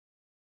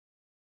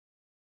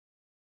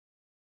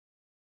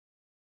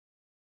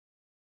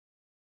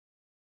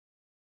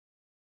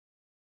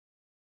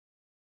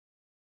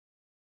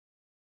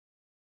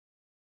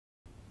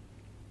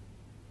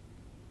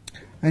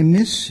I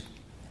miss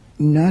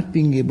not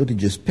being able to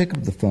just pick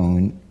up the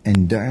phone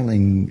and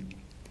dialing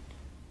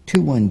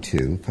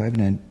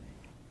 212-59,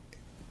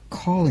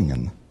 calling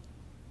them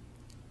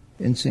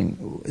and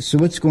saying, so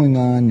what's going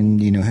on,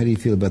 and, how do you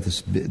feel about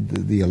this,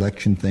 the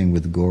election thing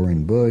with Gore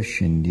and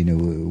Bush, and,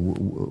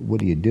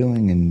 what are you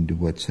doing, and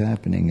what's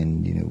happening,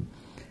 and,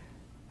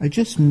 I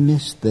just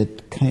miss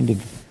that kind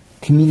of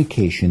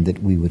communication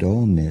that we would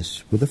all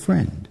miss with a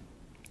friend.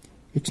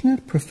 It's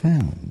not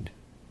profound.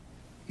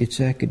 It's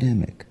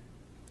academic.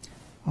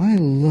 I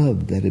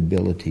love that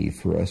ability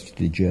for us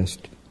to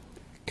just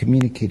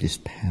communicate as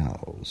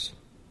pals.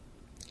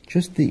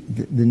 Just the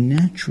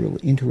natural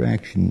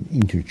interaction,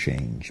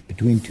 interchange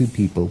between two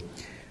people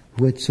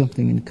who had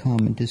something in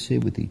common to say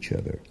with each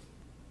other.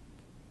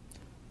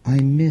 I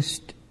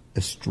missed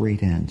a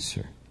straight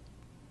answer.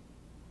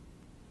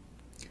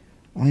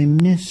 I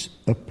miss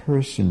a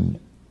person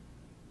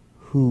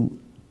who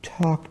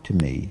talked to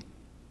me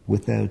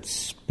without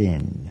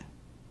spin.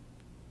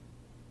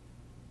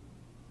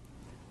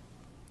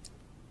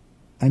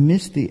 I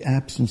miss the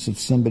absence of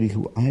somebody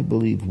who I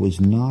believe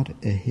was not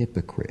a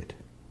hypocrite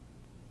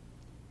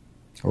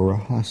or a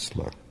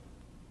hustler,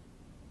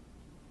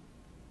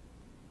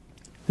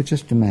 but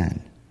just a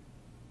man.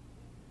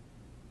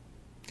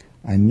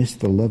 I miss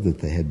the love that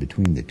they had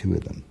between the two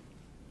of them,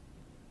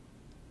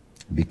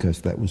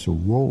 because that was a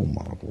role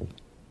model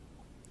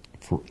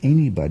for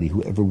anybody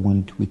who ever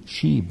wanted to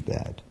achieve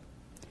that.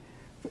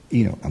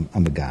 I'm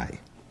a guy.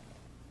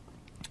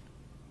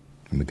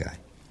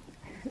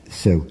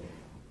 So,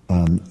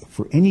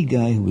 for any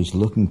guy who was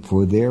looking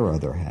for their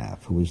other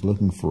half, who was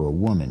looking for a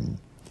woman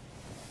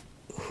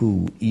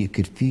who you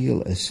could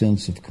feel a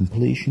sense of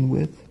completion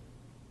with,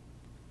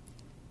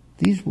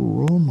 these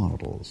were role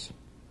models.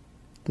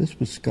 This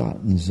was Scott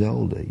and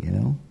Zelda,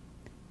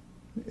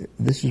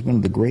 This is one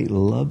of the great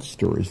love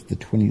stories of the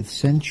 20th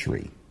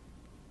century.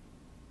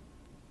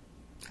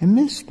 I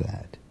miss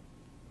that.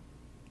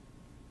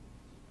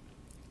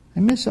 I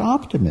miss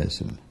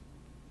optimism.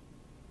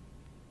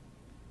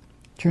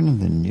 Turn on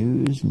the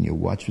news and you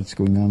watch what's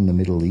going on in the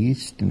Middle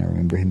East, and I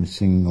remember him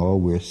singing, all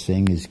we're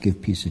saying is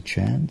give peace a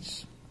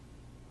chance.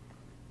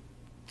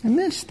 I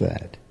miss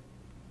that.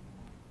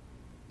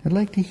 I'd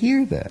like to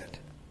hear that.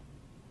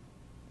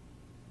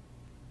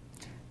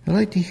 I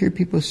like to hear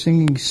people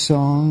singing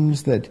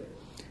songs that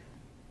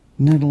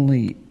not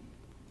only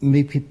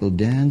make people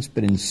dance,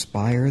 but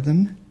inspire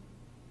them,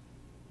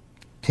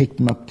 take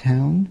them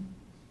uptown,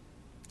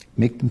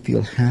 make them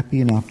feel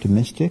happy and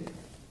optimistic.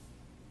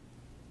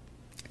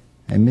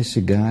 I miss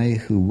a guy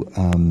who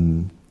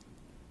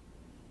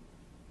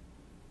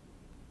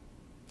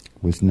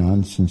was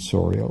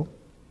non-sensorial.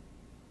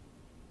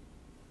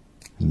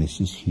 I miss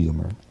his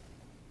humor.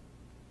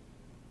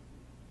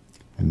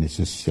 I miss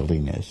his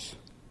silliness.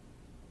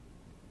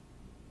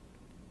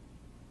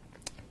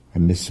 I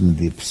miss some of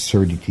the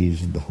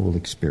absurdities of the whole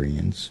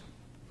experience.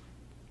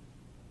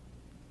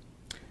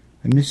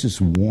 I miss his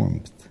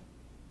warmth,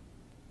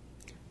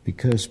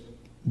 because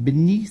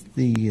beneath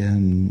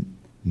the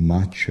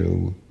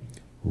macho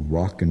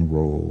rock and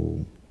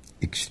roll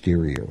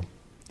exterior,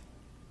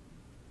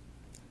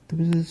 there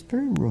was this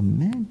very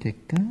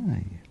romantic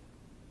guy,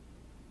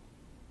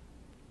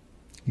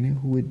 who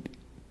would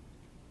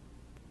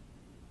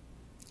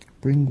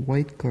bring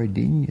white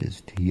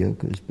gardenias to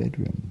Yoko's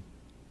bedroom,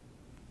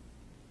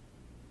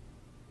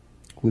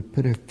 would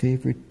put her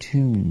favorite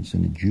tunes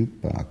in a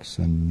jukebox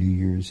on New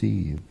Year's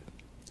Eve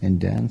and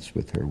dance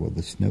with her while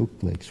the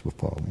snowflakes were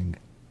falling.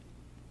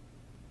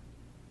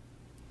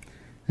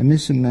 I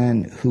miss a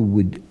man who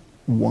would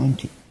want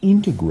to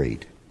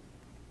integrate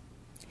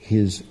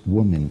his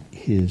woman,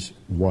 his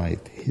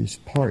wife, his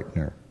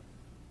partner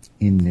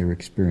in their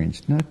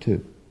experience, not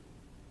to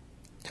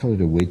tell her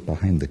to wait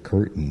behind the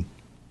curtain.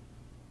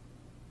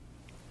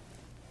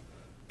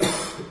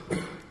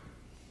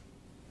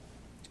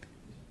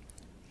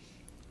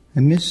 I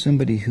miss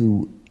somebody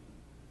who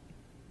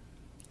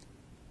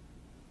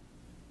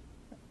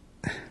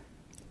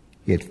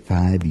he had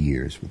 5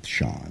 years with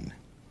Sean.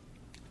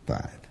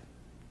 5.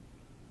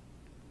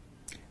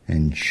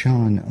 And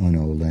Sean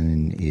Ono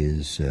Lennon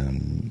is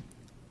one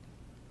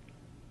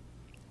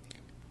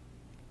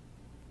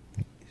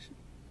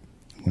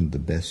of the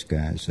best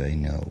guys I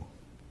know.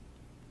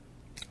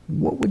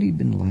 What would he have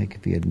been like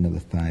if he had another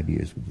 5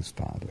 years with his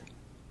father?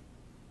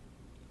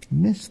 I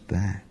miss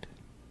that.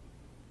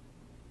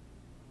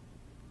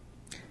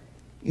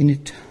 In a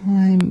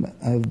time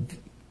of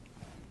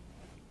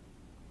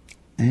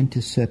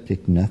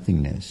antiseptic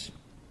nothingness,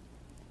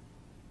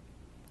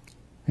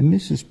 I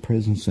miss his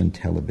presence on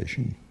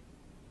television.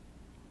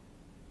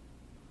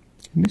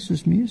 I miss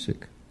his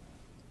music.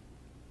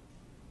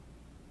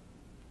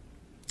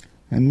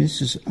 I miss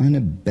his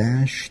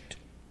unabashed,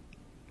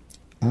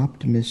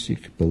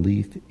 optimistic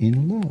belief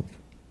in love,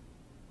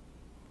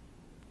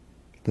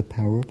 the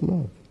power of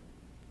love,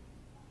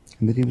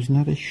 and that he was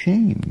not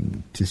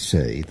ashamed to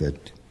say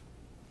that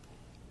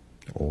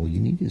all you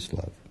need is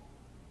love.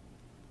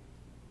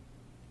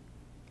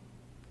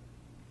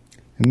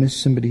 I miss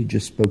somebody who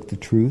just spoke the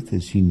truth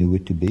as he knew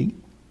it to be.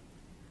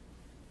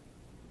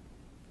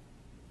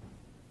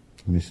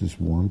 I miss his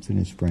warmth and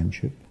his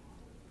friendship.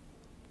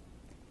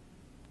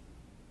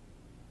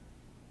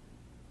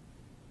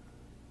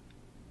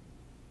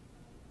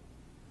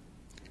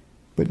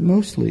 But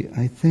mostly,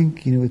 I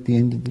think, at the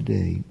end of the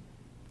day,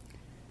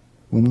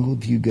 when all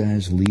of you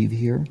guys leave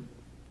here,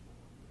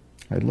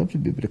 I'd love to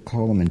be able to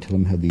call him and tell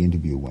him how the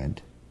interview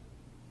went.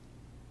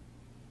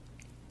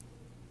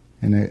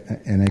 And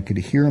I could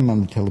hear him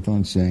on the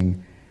telephone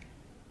saying,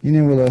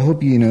 well, I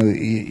hope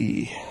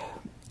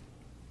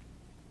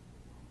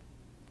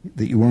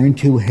that you weren't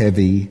too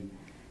heavy,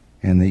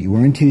 and that you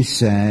weren't too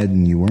sad,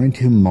 and you weren't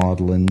too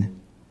maudlin,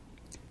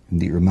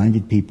 and that you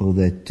reminded people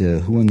that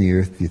who on the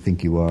earth do you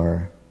think you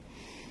are?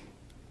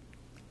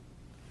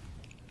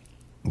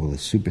 Well, a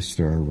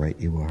superstar, right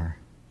you are,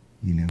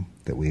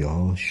 that we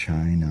all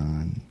shine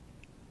on.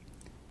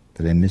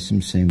 That I miss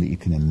him saying that you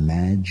can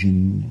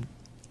imagine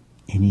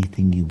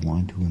anything you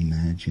want to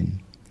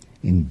imagine.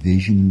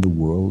 Envision the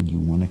world you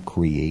want to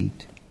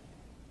create.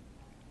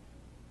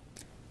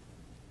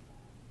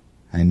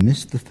 I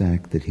miss the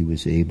fact that he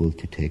was able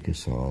to take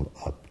us all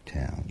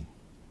uptown.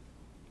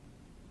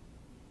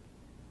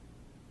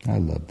 I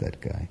love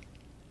that guy.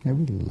 I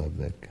really love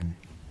that guy.